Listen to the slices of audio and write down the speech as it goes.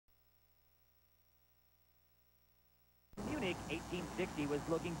1860 was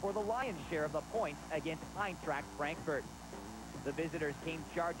looking for the lion's share of the points against Eintracht Frankfurt. The visitors came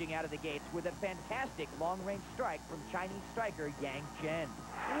charging out of the gates with a fantastic long-range strike from Chinese striker Yang Chen.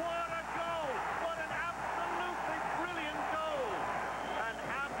 What a goal! What an absolutely brilliant goal! An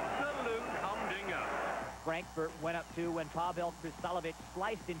absolute humdinger. Frankfurt went up 2 when Pavel Kristalovic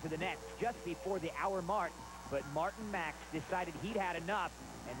sliced into the net just before the hour mark, but Martin Max decided he'd had enough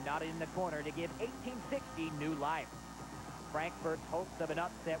and nodded in the corner to give 1860 new life. Frankfurt's hopes of an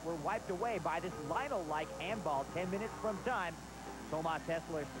upset were wiped away by this Lionel-like handball 10 minutes from time. Thomas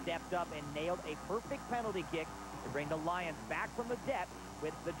Hessler stepped up and nailed a perfect penalty kick to bring the Lions back from the depths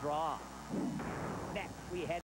with the draw. Next, we head